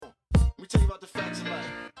tell you about the facts of life.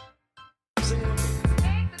 Sing it with me.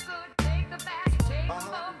 Take the good, take the bad, take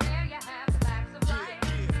both. There you have the facts of life.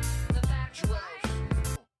 The facts of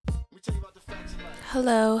life. Let me tell you about the facts of life.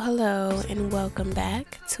 Hello, and welcome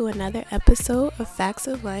back to another episode of Facts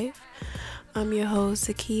of Life. I'm your host,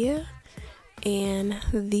 Zakia, and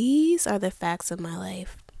these are the facts of my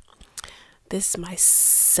life. This is my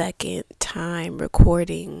second time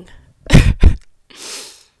recording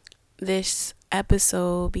this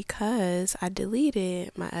episode because I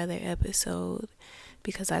deleted my other episode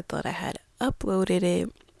because I thought I had uploaded it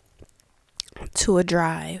to a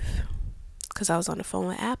drive because I was on the phone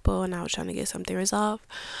with Apple and I was trying to get something resolved.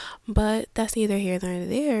 But that's neither here nor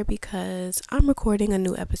there because I'm recording a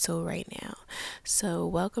new episode right now. So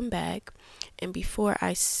welcome back. And before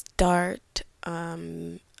I start,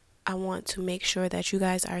 I want to make sure that you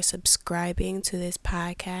guys are subscribing to this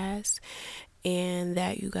podcast and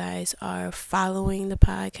that you guys are following the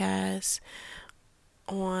podcast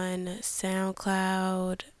on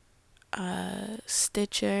SoundCloud,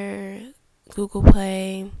 Stitcher, Google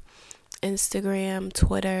Play, Instagram,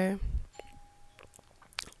 Twitter,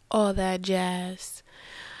 all that jazz.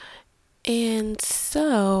 And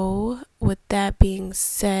so, with that being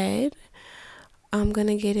said, I'm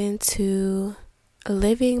gonna get into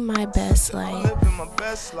living my best life.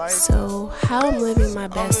 So how I'm living my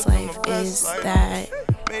best life is that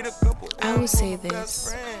I would say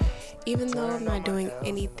this, even though I'm not doing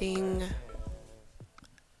anything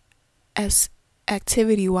as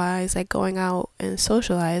activity wise, like going out and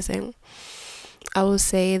socializing, I would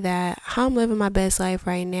say that how I'm living my best life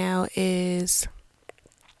right now is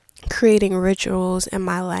creating rituals in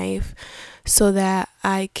my life so that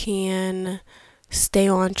I can stay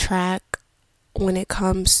on track when it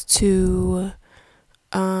comes to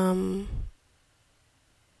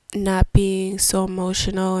not being so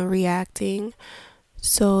emotional and reacting.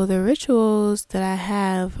 So the rituals that I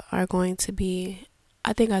have are going to be,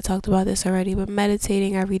 I think I talked about this already, but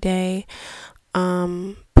meditating every day,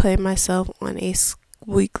 putting myself on a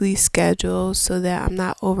weekly schedule so that I'm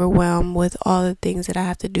not overwhelmed with all the things that I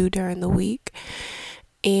have to do during the week.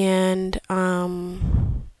 And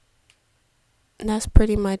that's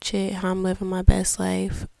pretty much it, how I'm living my best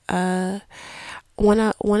life. One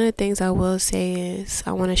of the things I will say is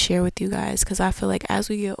I want to share with you guys, because I feel like as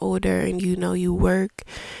we get older and you work,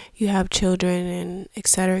 you have children and et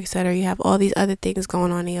cetera, you have all these other things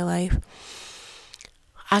going on in your life.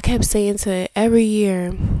 I kept saying to every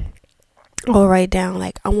year, I'll write down,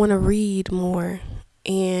 like, I want to read more,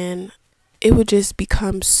 and it would just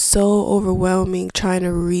become so overwhelming trying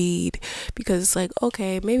to read because it's like,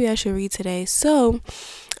 okay, maybe I should read today. So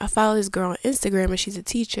I follow this girl on Instagram and she's a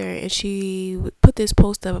teacher, and she put this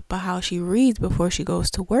post up about how she reads before she goes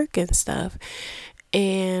to work and stuff,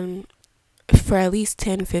 and for at least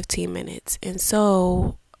 10-15 minutes. And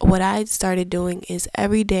so what I started doing is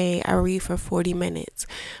every day I read for 40 minutes,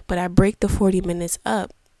 but I break the 40 minutes up.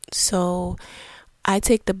 So I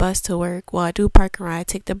take the bus to work. Well, I do park and ride. I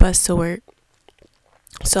take the bus to work.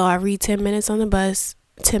 So I read 10 minutes on the bus,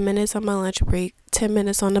 10 minutes on my lunch break, 10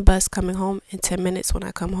 minutes on the bus coming home, and 10 minutes when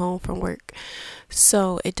I come home from work.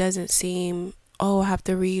 So it doesn't seem, I have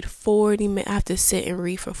to read 40 minutes. I have to sit and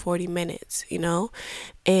read for 40 minutes,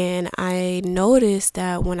 And I noticed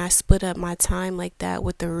that when I split up my time like that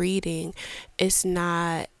with the reading, it's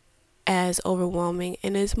not as overwhelming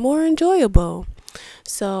and it's more enjoyable.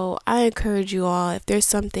 So I encourage you all, if there's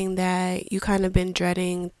something that you kind of been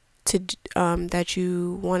dreading to that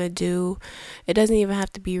you want to do, it doesn't even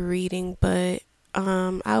have to be reading, but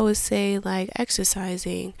I would say like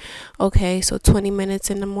exercising. Okay, so 20 minutes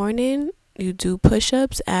in the morning, you do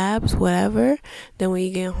push-ups, abs, whatever. Then when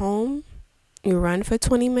you get home, you run for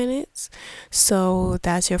 20 minutes. So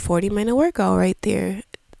that's your 40-minute workout right there.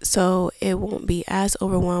 So it won't be as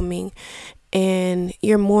overwhelming, and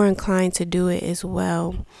you're more inclined to do it as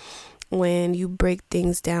well when you break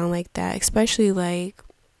things down like that, especially like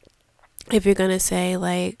if you're gonna say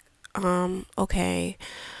like okay,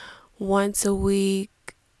 once a week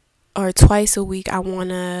or twice a week I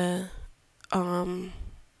wanna I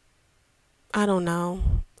don't know,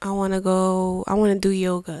 I wanna do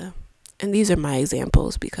yoga. And these are my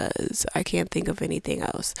examples because I can't think of anything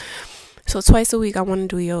else. So twice a week I want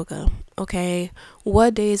to do yoga. Okay,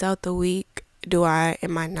 what days out the week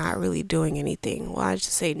am I not really doing anything? Well, I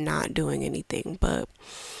just say not doing anything, but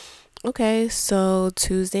okay, so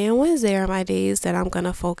Tuesday and Wednesday are my days that I'm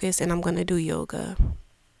gonna focus and I'm gonna do yoga.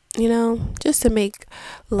 Just to make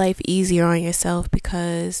life easier on yourself,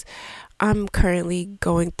 because I'm currently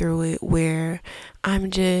going through it where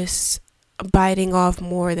I'm just biting off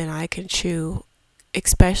more than I can chew,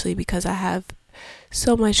 especially because I have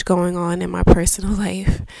so much going on in my personal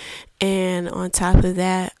life. And on top of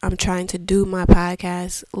that, I'm trying to do my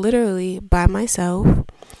podcast literally by myself.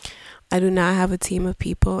 I do not have a team of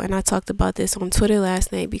people. And I talked about this on Twitter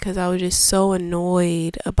last night because I was just so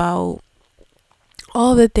annoyed about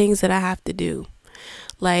all the things that I have to do.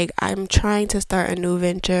 Like, I'm trying to start a new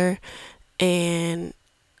venture, and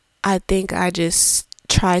I think I just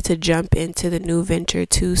tried to jump into the new venture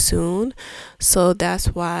too soon. So that's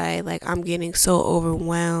why, like, I'm getting so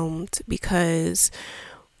overwhelmed because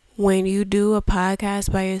when you do a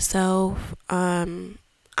podcast by yourself, I'm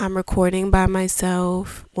recording by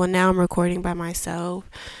myself. Well, now I'm recording by myself.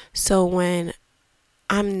 So when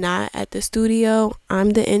I'm not at the studio,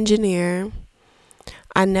 I'm the engineer.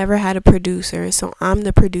 I never had a producer, so I'm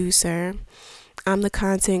the producer. I'm the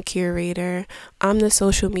content curator. I'm the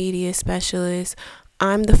social media specialist.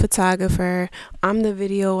 I'm the photographer. I'm the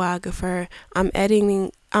videographer. I'm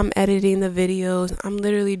editing the videos. I'm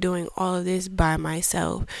literally doing all of this by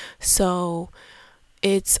myself. So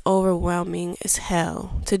it's overwhelming as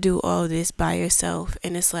hell to do all of this by yourself,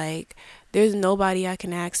 and it's like there's nobody I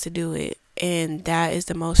can ask to do it. And that is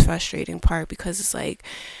the most frustrating part because it's like,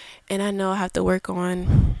 and I know I have to work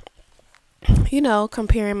on,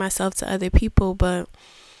 comparing myself to other people, but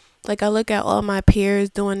like I look at all my peers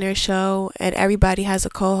doing their show and everybody has a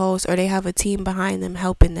co-host or they have a team behind them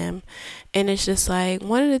helping them. And it's just like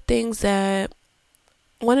one of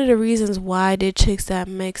the reasons why I did Chicks That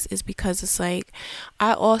Mix is because it's like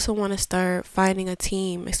I also want to start finding a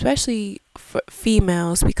team, especially for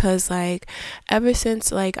females, because like ever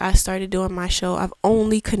since like I started doing my show, I've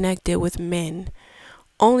only connected with men.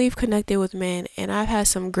 And I've had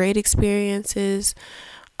some great experiences,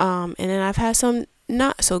 and then I've had some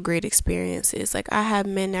not so great experiences. Like I have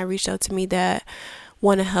men that reached out to me that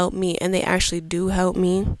want to help me and they actually do help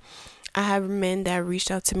me. I have men that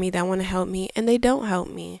reached out to me that want to help me and they don't help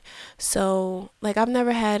me. So like I've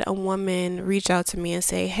never had a woman reach out to me and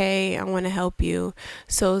say, hey, I want to help you.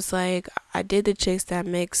 So it's like I did the Chicks That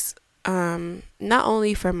Mix, not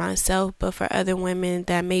only for myself but for other women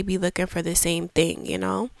that may be looking for the same thing.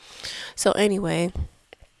 So anyway,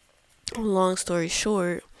 long story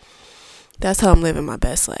short, that's how I'm living my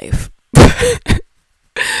best life.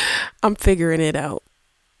 I'm figuring it out.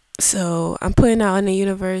 So I'm putting out in the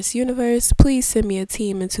universe, please send me a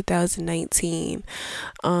team in 2019.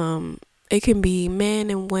 It can be men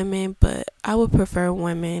and women, but I would prefer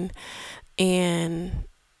women. And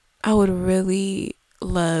I would really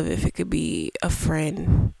love if it could be a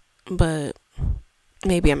friend, but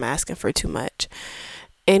maybe I'm asking for too much.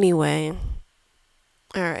 Anyway,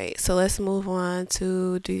 all right, so let's move on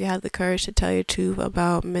to, do you have the courage to tell your truth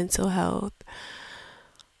about mental health?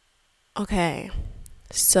 Okay.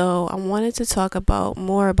 So I wanted to talk about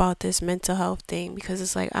more about this mental health thing because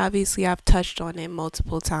it's like obviously I've touched on it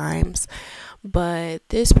multiple times, but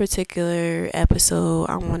this particular episode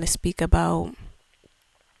I want to speak about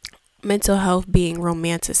mental health being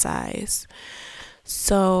romanticized.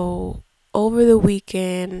 So over the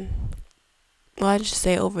weekend, well, I just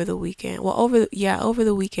say over the weekend. Well, over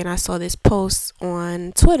the weekend I saw this post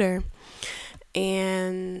on Twitter,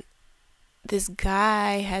 and this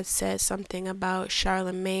guy had said something about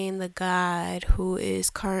Charlemagne the God, who is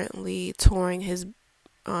currently touring his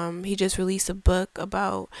he just released a book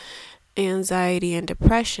about anxiety and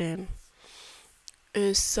depression.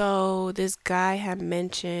 And so this guy had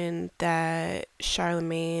mentioned that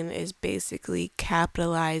Charlemagne is basically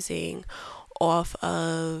capitalizing off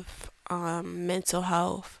of mental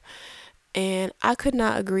health. And I could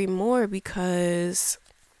not agree more because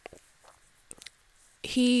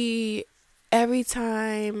he every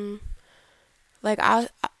time, like I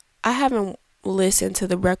haven't listened to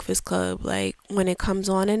the Breakfast Club like when it comes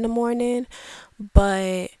on in the morning,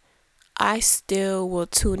 but I still will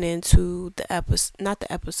tune into the not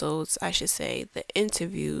the episodes, I should say, the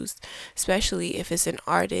interviews, especially if it's an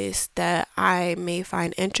artist that I may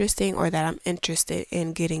find interesting or that I'm interested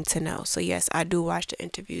in getting to know. So yes, I do watch the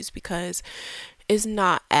interviews because it's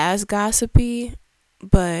not as gossipy,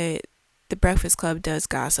 but the Breakfast Club does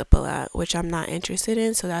gossip a lot, which I'm not interested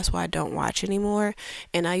in, so that's why I don't watch anymore.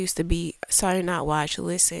 And I used to be, sorry, not watch,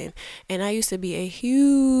 listen. And I used to be a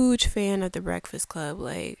huge fan of the Breakfast Club.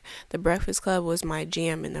 Like, the Breakfast Club was my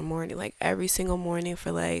jam in the morning. Like, every single morning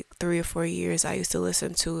for like 3 or 4 years, I used to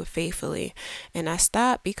listen to it faithfully. And I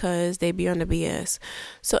stopped because they be on the BS.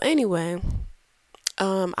 So anyway,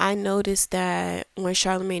 I noticed that when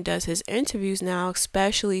Charlemagne does his interviews now,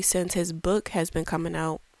 especially since his book has been coming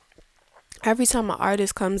out, every time an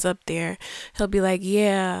artist comes up there, he'll be like,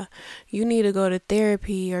 yeah, you need to go to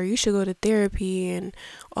therapy, or you should go to therapy, and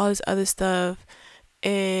all this other stuff.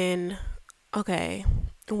 And Okay,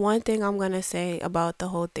 one thing I'm gonna say about the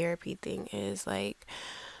whole therapy thing is like,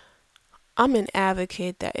 I'm an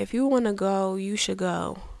advocate that if you want to go, you should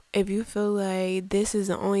go. If you feel like this is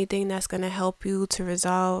the only thing that's going to help you to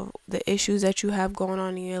resolve the issues that you have going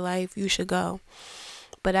on in your life, you should go.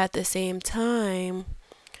 But at the same time,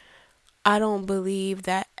 I don't believe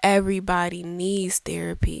that everybody needs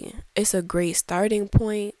therapy. It's a great starting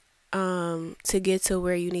point to get to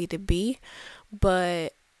where you need to be,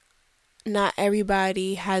 but not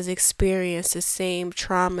everybody has experienced the same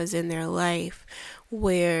traumas in their life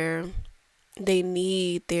where they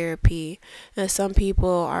need therapy. And some people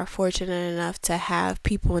are fortunate enough to have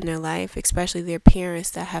people in their life, especially their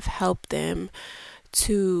parents, that have helped them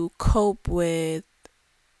to cope with,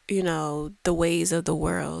 the ways of the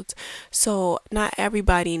world. So not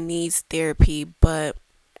everybody needs therapy, but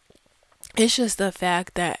it's just the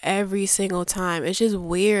fact that every single time, it's just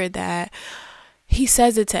weird that he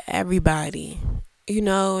says it to everybody.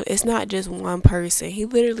 It's not just one person. He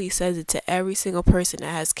literally says it to every single person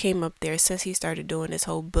that has came up there since he started doing this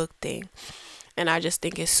whole book thing. And I just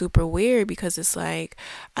think it's super weird because it's like,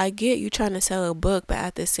 I get you trying to sell a book, but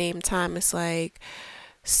at the same time, it's like,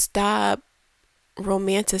 stop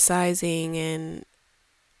romanticizing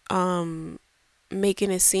and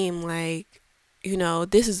making it seem like,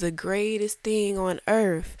 this is the greatest thing on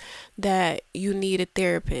earth that you need a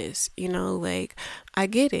therapist. Like, I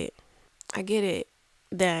get it. I get it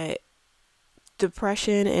that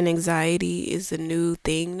depression and anxiety is the new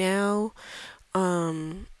thing now.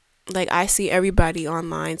 Like, I see everybody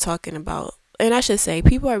online talking about, and I should say,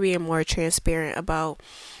 people are being more transparent about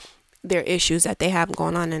their issues that they have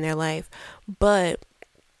going on in their life. But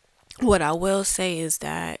what I will say is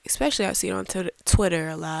that, especially I see it on Twitter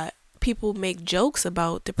a lot, people make jokes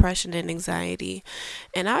about depression and anxiety,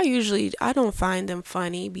 and I don't find them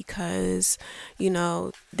funny because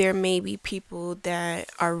there may be people that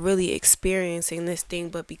are really experiencing this thing,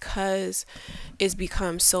 but because it's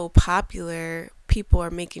become so popular, people are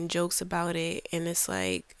making jokes about it, and it's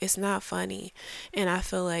like, it's not funny. And I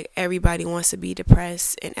feel like everybody wants to be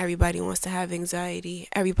depressed, and everybody wants to have anxiety,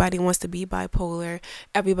 everybody wants to be bipolar,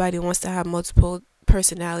 everybody wants to have multiple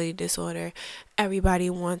personality disorder, everybody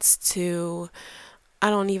wants to,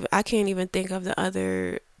 I can't even think of the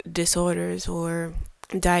other disorders or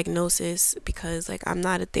diagnosis because, like, I'm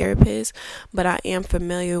not a therapist, but I am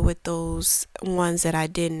familiar with those ones that I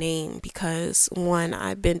did name because, one,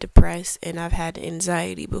 I've been depressed and I've had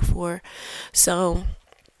anxiety before. So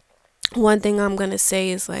one thing I'm going to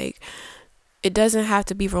say is, like, it doesn't have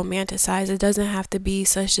to be romanticized. It doesn't have to be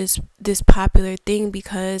such this popular thing,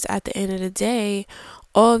 because at the end of the day,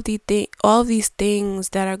 all of these things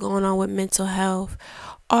that are going on with mental health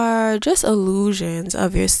are just illusions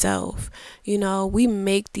of yourself. We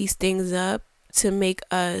make these things up to make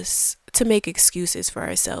excuses for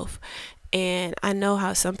ourselves. And I know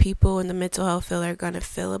how some people in the mental health field are going to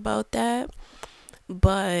feel about that,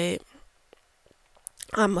 but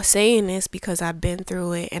I'm saying this because I've been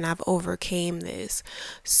through it and I've overcame this.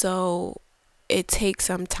 So it takes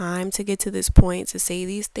some time to get to this point to say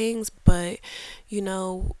these things, but you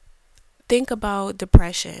know, think about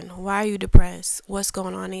depression. Why are you depressed? What's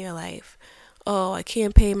going on in your life? Oh, I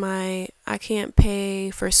can't pay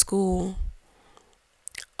for school.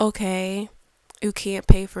 Okay, you can't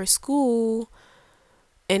pay for school,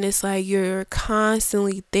 and it's like you're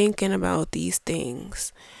constantly thinking about these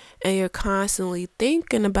things, and you're constantly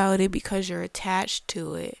thinking about it because you're attached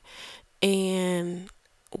to it. And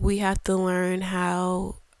we have to learn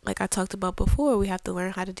how, like I talked about before, we have to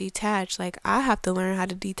learn how to detach. Like, I have to learn how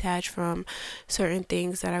to detach from certain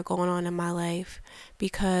things that are going on in my life,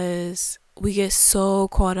 because we get so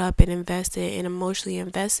caught up and invested and emotionally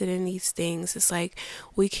invested in these things. It's like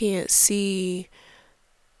we can't see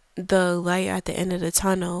the light at the end of the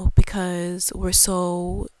tunnel because we're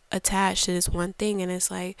so attached to this one thing. And it's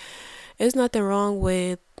like, there's nothing wrong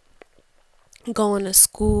with going to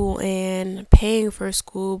school and paying for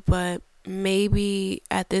school, but maybe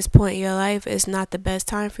at this point in your life it's not the best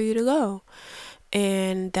time for you to go,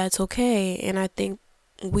 and that's okay. And I think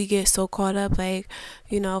we get so caught up, like,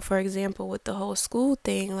 for example, with the whole school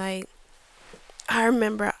thing. Like, I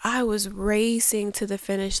remember I was racing to the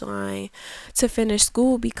finish line to finish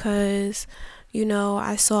school because,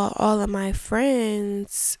 I saw all of my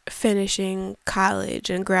friends finishing college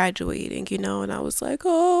and graduating, and I was like,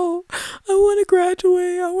 oh, I want to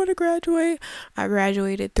graduate. I want to graduate. I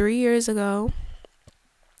graduated 3 years ago.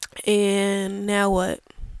 And now what?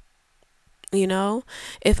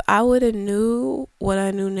 If I would have knew what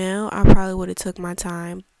I knew now, I probably would have took my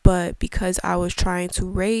time. But because I was trying to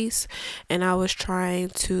race and I was trying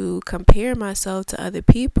to compare myself to other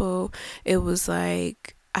people, it was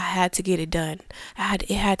like I had to get it done.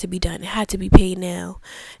 It had to be done. It had to be paid now.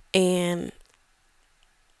 And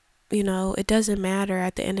it doesn't matter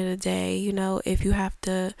at the end of the day, if you have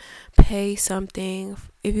to pay something,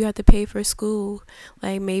 if you have to pay for school,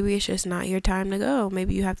 like maybe it's just not your time to go.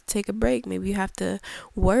 Maybe you have to take a break. Maybe you have to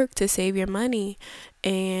work to save your money.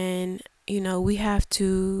 And we have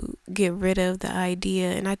to get rid of the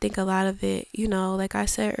idea. And I think a lot of it, like I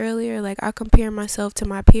said earlier, like I compare myself to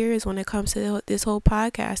my peers when it comes to this whole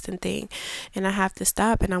podcasting thing. And I have to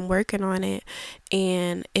stop, and I'm working on it.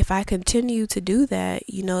 And if I continue to do that,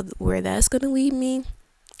 where that's going to lead me?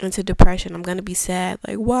 Into depression. I'm going to be sad.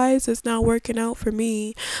 Like, why is this not working out for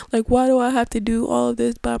me? Like, why do I have to do all of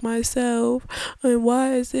this by myself? And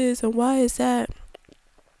why is this? And why is that?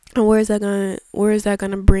 And where is that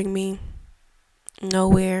going to bring me?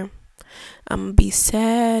 Nowhere. I'm going to be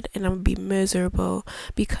sad and I'm going to be miserable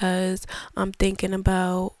because I'm thinking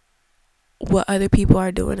about what other people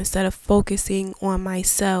are doing instead of focusing on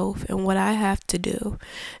myself and what I have to do.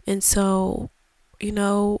 And so,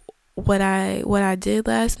 what I did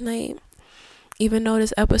last night, even though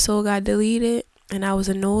this episode got deleted and I was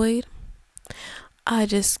annoyed, I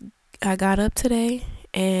got up today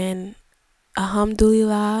and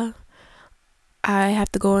alhamdulillah, I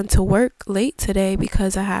have to go into work late today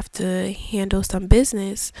because I have to handle some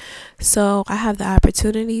business. So I have the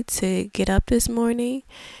opportunity to get up this morning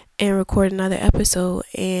and record another episode.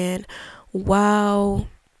 And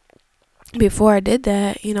before I did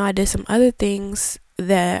that, I did some other things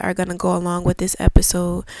that are going to go along with this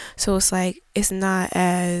episode. So it's like, it's not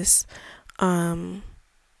as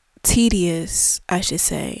tedious, I should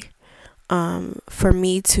say, for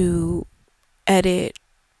me to edit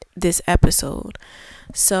this episode.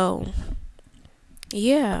 So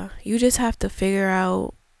yeah, you just have to figure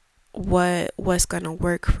out what's going to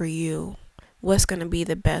work for you. What's going to be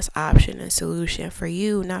the best option and solution for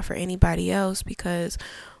you, not for anybody else, because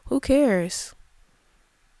who cares?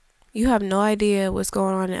 You have no idea what's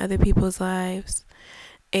going on in other people's lives.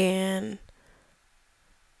 And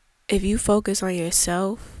if you focus on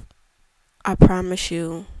yourself, I promise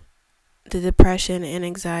you, the depression and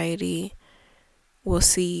anxiety will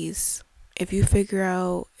cease. If you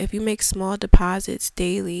make small deposits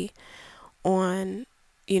daily on,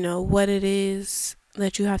 what it is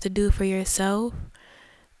that you have to do for yourself,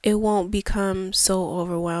 it won't become so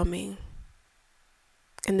overwhelming.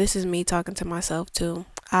 And this is me talking to myself too,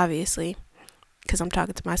 obviously, because I'm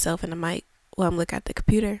talking to myself in the mic while I'm looking at the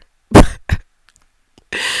computer.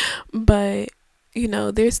 But,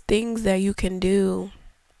 there's things that you can do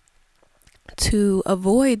to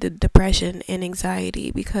avoid the depression and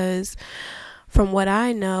anxiety, because from what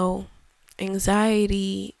I know,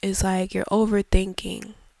 anxiety is like you're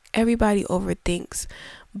overthinking. Everybody overthinks,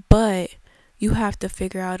 but you have to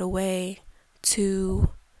figure out a way to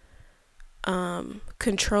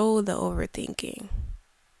control the overthinking.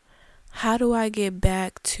 How do I get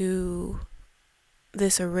back to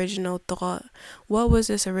this original thought? What was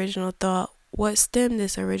this original thought? What stemmed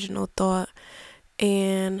this original thought?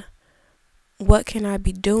 And what can I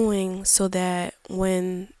be doing so that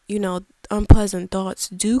when, unpleasant thoughts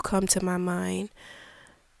do come to my mind,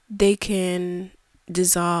 they can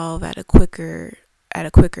dissolve at a quicker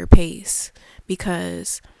pace?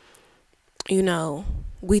 Because,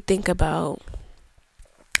 we think about,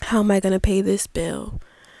 how am I going to pay this bill?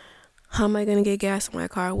 How am I going to get gas in my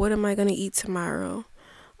car? What am I going to eat tomorrow?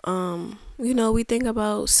 We think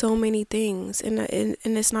about so many things, and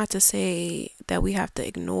it's not to say that we have to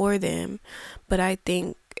ignore them, but I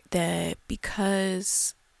think that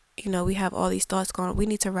because, we have all these thoughts going on, we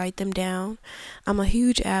need to write them down. I'm a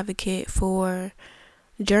huge advocate for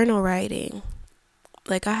journal writing.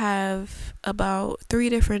 Like, I have about 3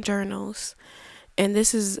 different journals, and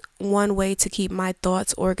this is one way to keep my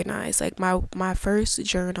thoughts organized. Like, my first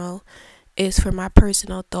journal is for my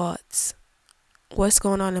personal thoughts. What's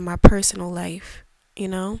going on in my personal life,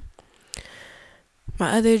 My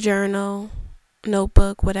other journal,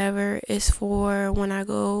 notebook, whatever, is for when I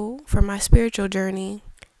go for my spiritual journey,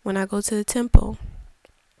 when I go to the temple.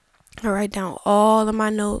 I write down all of my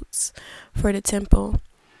notes for the temple.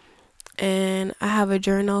 And I have a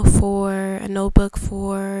notebook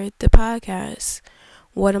for the podcast.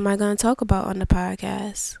 What am I going to talk about on the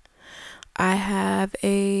podcast? I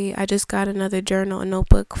just got another journal, a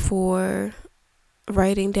notebook for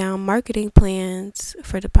writing down marketing plans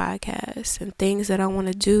for the podcast and things that I want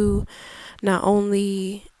to do, not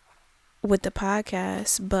only with the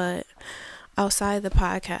podcast, but outside the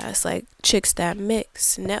podcast, like Chicks That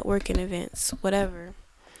Mix, networking events, whatever.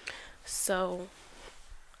 So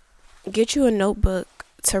get you a notebook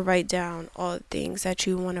to write down all the things that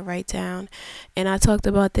you want to write down. And I talked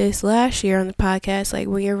about this last year on the podcast. Like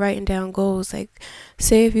when you're writing down goals, like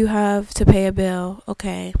say if you have to pay a bill,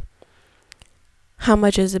 okay, how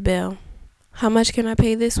much is the bill? How much can I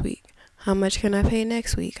pay this week? How much can I pay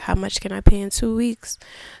next week? How much can I pay in 2 weeks?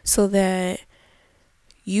 So that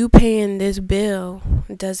you paying this bill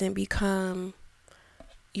doesn't become,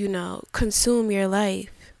 consume your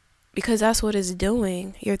life. Because that's what it's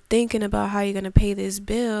doing. You're thinking about how you're going to pay this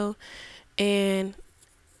bill, and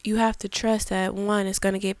you have to trust that one, it's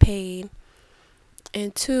going to get paid,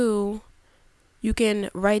 and two, you can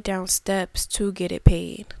write down steps to get it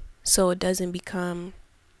paid, so it doesn't become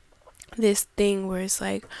this thing where it's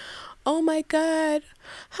like, oh my God,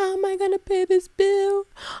 how am I going to pay this bill?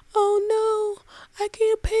 Oh no, I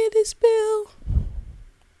can't pay this bill.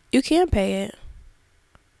 You can't pay it.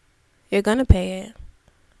 You're going to pay it.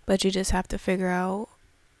 But you just have to figure out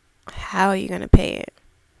how you're going to pay it.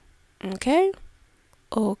 Okay?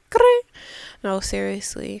 Okay. No,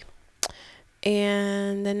 seriously.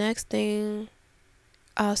 And the next thing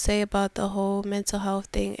I'll say about the whole mental health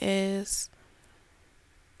thing is,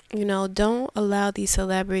 don't allow these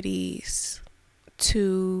celebrities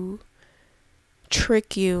to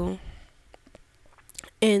trick you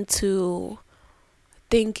into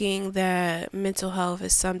thinking that mental health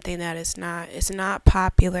is something that it's not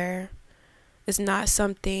popular. It's not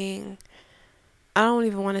something, I don't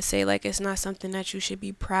even want to say like it's not something that you should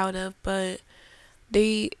be proud of, but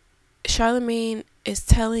Charlemagne is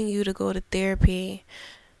telling you to go to therapy.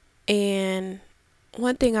 And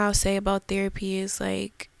one thing I'll say about therapy is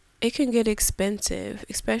like it can get expensive,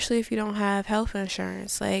 especially if you don't have health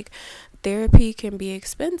insurance. Like therapy can be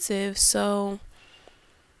expensive, so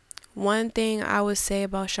one thing I would say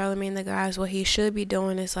about Charlemagne the God is what he should be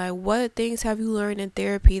doing is like, what things have you learned in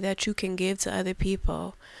therapy that you can give to other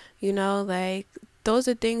people? Like those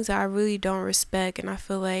are things that I really don't respect. And I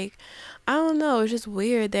feel like, I don't know, it's just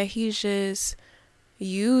weird that he's just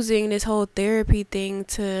using this whole therapy thing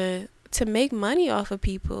to make money off of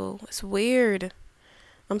people. It's weird.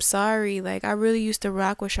 I'm sorry. Like I really used to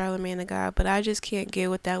rock with Charlemagne the God, but I just can't get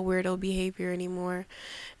with that weirdo behavior anymore.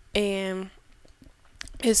 And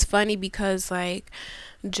it's funny because like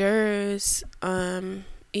Jers, I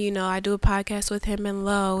do a podcast with him and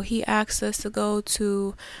Lo. He asked us to go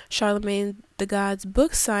to Charlemagne the God's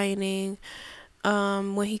book signing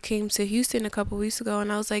when he came to Houston a couple weeks ago,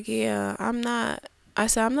 and I was like, yeah, I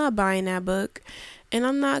said I'm not buying that book, and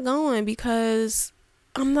I'm not going because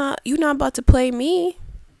you're not about to play me.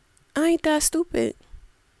 I ain't that stupid.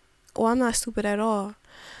 Well, I'm not stupid at all,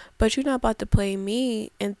 but you're not about to play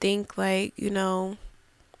me and think like,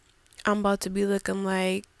 I'm about to be looking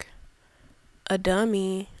like a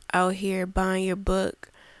dummy out here buying your book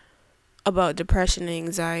about depression and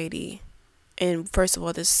anxiety. And first of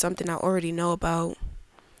all, this is something I already know about.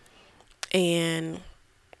 And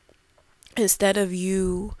instead of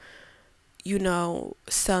you,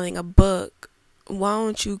 selling a book, why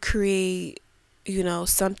don't you create,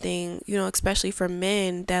 something, especially for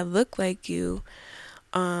men that look like you,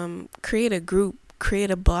 create a group,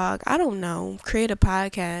 create a blog, I don't know, create a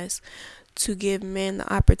podcast to give men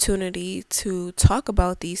the opportunity to talk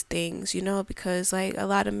about these things, because like a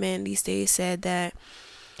lot of men these days said that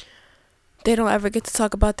they don't ever get to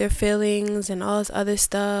talk about their feelings and all this other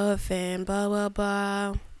stuff and blah blah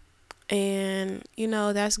blah. And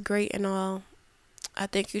that's great and all. I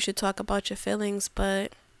think you should talk about your feelings,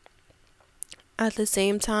 but at the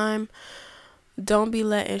same time, don't be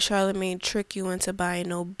letting Charlemagne trick you into buying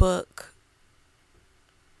no book,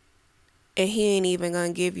 and he ain't even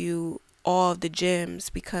gonna give you all of the gems.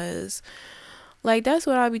 Because like that's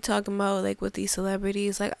what I be talking about, like with these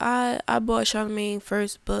celebrities. Like I bought Charlemagne's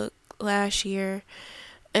first book last year,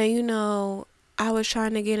 and I was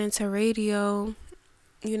trying to get into radio,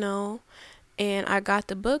 and I got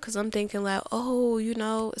the book because I'm thinking like, oh,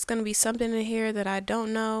 it's gonna be something in here that I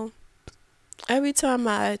don't know. Every time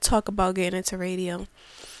I talk about getting into radio,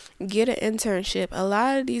 get an internship. A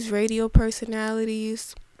lot of these radio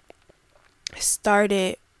personalities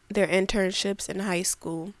started their internships in high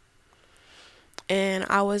school, and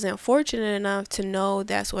I wasn't fortunate enough to know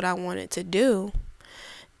that's what I wanted to do.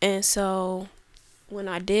 And so when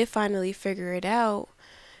I did finally figure it out,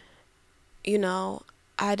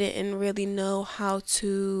 I didn't really know how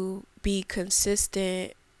to be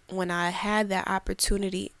consistent when I had that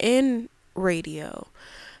opportunity in radio,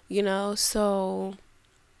 so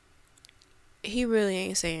he really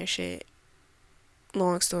ain't saying shit,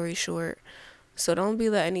 long story short. So don't be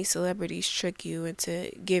letting these celebrities trick you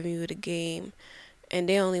into giving you the game, and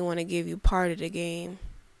they only want to give you part of the game.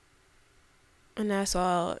 And that's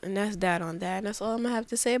all. And that's that on that. And that's all I'm going to have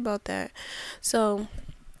to say about that. So,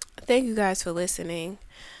 thank you guys for listening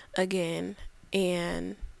again.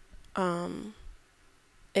 And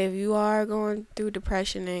if you are going through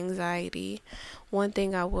depression and anxiety, one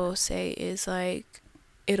thing I will say is like,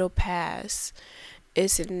 it'll pass.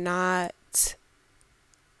 It's not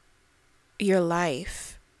your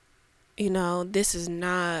life. This is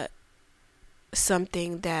not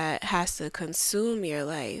something that has to consume your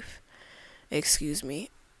life. Excuse me.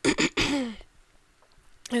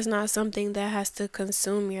 It's not something that has to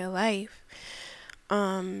consume your life.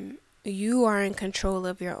 You are in control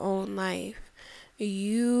of your own life.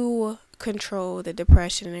 You control the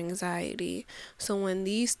depression and anxiety. So when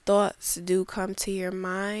these thoughts do come to your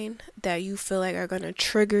mind that you feel like are going to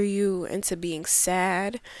trigger you into being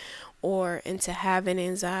sad or into having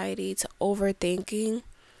anxiety, to overthinking,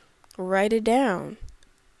 write it down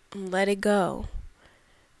and let it go.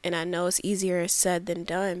 And I know it's easier said than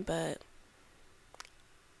done, but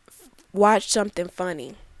watch something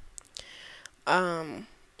funny.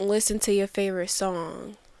 Listen to your favorite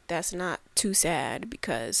song that's not too sad,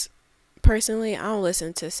 because personally I don't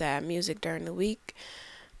listen to sad music during the week,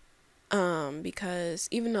 because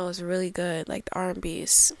even though it's really good, like the R&B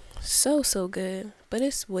is so good, but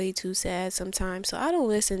it's way too sad sometimes. So I don't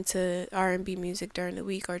listen to R&B music during the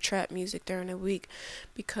week or trap music during the week,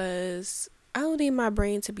 because I don't need my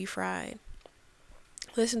brain to be fried.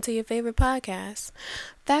 Listen to your favorite podcast.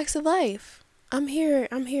 Facts of Life. I'm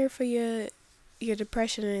here for your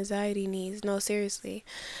depression and anxiety needs. No, seriously.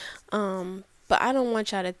 But I don't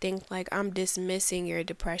want y'all to think like I'm dismissing your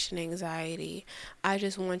depression and anxiety. I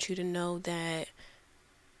just want you to know that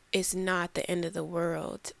it's not the end of the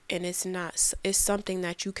world, and it's something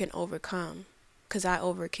that you can overcome, because I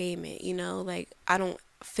overcame it. Like, I don't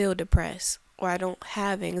feel depressed, or I don't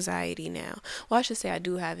have anxiety now. Well, I should say I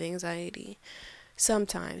do have anxiety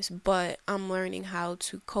sometimes, but I'm learning how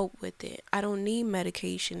to cope with it. I don't need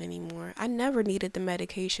medication anymore. I never needed the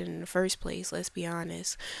medication in the first place, let's be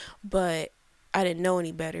honest, but I didn't know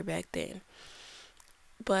any better back then.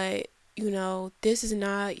 But this is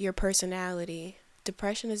not your personality.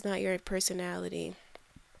 Depression is not your personality.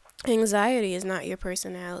 Anxiety is not your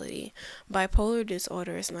personality. Bipolar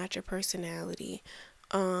disorder is not your personality.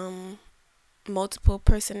 Multiple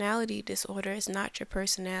personality disorder is not your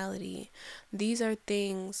personality. These are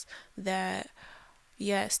things that,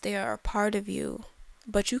 yes, they are a part of you,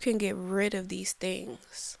 but you can get rid of these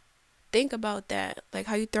things. Think about that. Like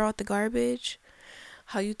how you throw out the garbage,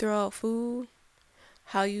 how you throw out food,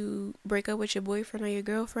 how you break up with your boyfriend or your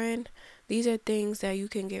girlfriend. These are things that you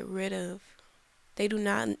can get rid of. They do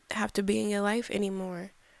not have to be in your life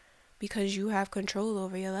anymore, because you have control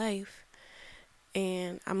over your life.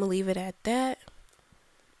 And I'm going to leave it at that.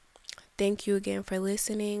 Thank you again for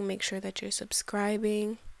listening. Make sure that you're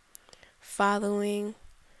subscribing, following,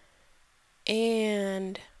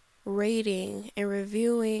 and rating and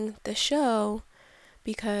reviewing the show,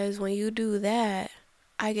 because when you do that,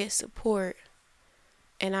 I get support.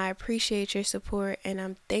 And I appreciate your support, and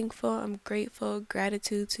I'm thankful, I'm grateful,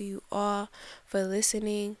 gratitude to you all for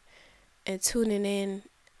listening and tuning in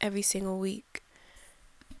every single week.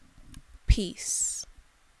 Peace.